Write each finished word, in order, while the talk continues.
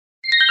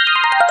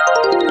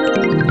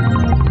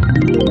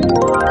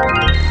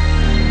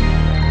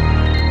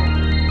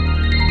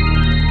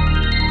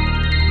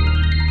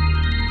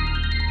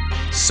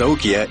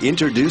Sokkia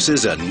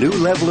introduces a new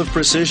level of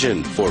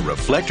precision for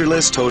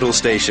reflectorless total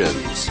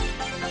stations.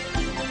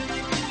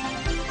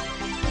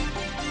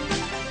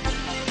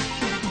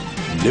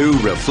 New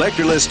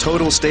reflectorless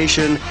total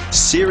station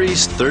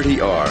Series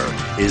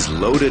 30R is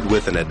loaded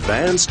with an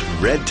advanced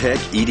RedTech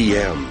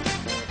EDM.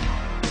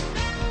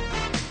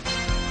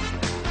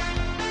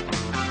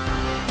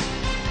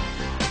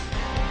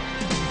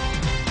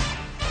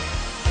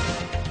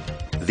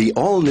 The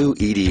all-new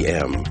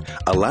EDM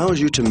allows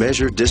you to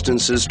measure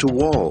distances to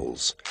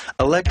walls,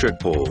 electric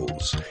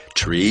poles,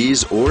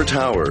 trees or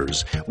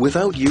towers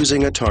without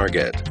using a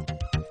target.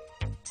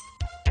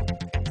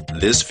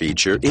 This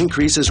feature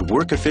increases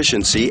work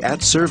efficiency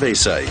at survey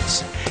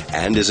sites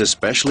and is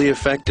especially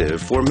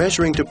effective for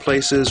measuring to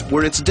places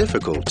where it's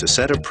difficult to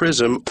set a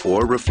prism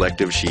or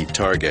reflective sheet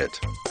target.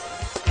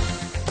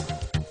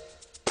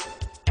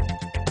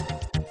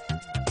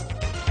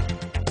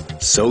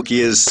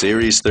 Sokkia's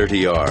Series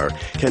 30R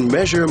can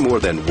measure more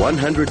than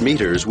 100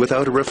 meters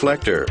without a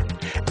reflector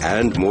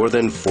and more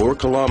than 4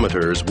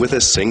 kilometers with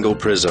a single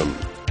prism.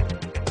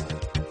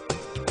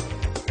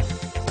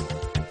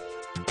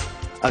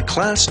 A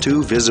Class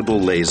 2 visible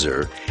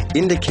laser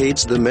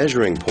indicates the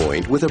measuring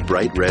point with a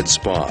bright red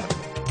spot.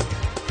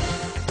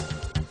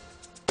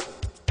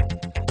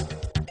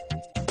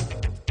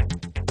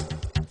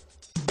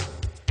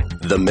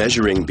 The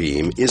measuring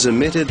beam is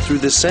emitted through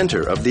the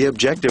center of the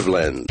objective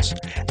lens,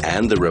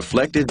 and the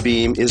reflected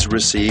beam is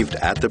received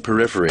at the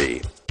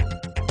periphery.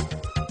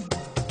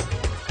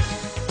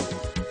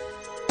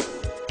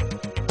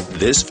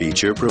 This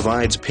feature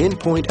provides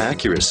pinpoint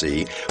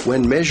accuracy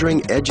when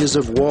measuring edges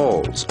of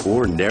walls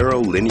or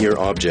narrow linear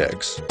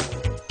objects.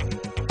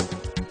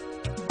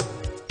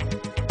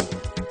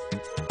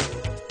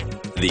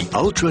 The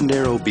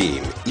ultra-narrow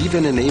beam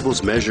even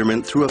enables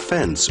measurement through a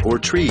fence or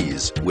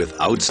trees with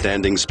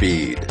outstanding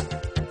speed.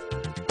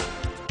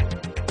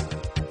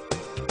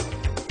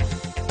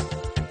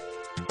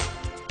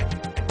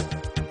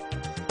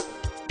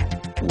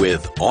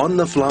 With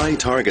on-the-fly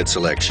target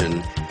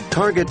selection,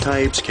 target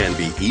types can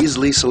be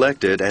easily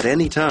selected at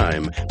any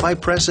time by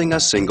pressing a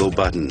single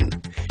button.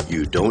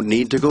 You don't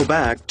need to go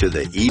back to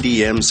the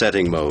EDM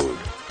setting mode.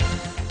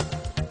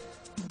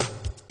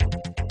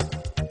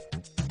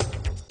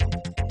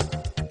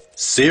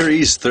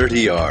 Series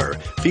 30R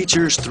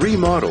features 3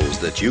 models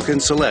that you can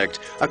select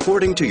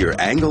according to your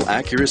angle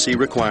accuracy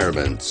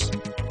requirements.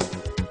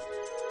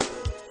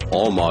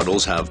 All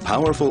models have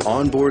powerful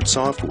onboard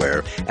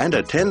software and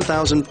a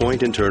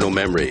 10,000-point internal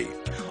memory.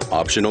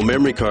 Optional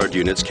memory card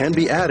units can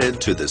be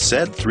added to the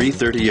Set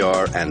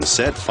 330R and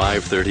Set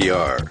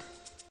 530R.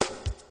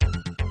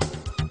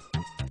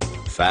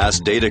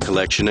 Fast data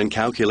collection and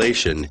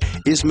calculation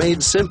is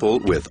made simple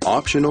with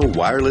optional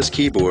wireless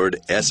keyboard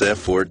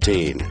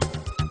SF14.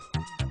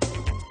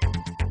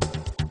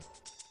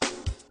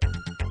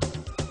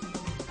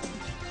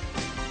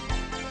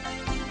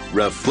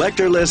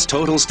 Reflectorless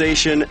total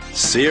station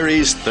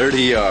Series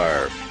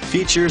 30R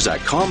features a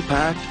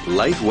compact,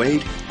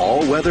 lightweight,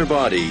 all-weather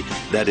body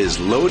that is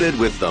loaded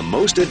with the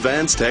most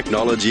advanced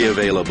technology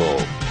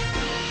available.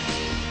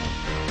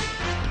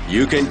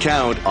 You can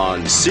count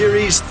on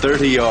Series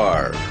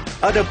 30R,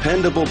 a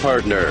dependable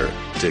partner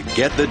to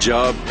get the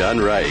job done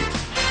right.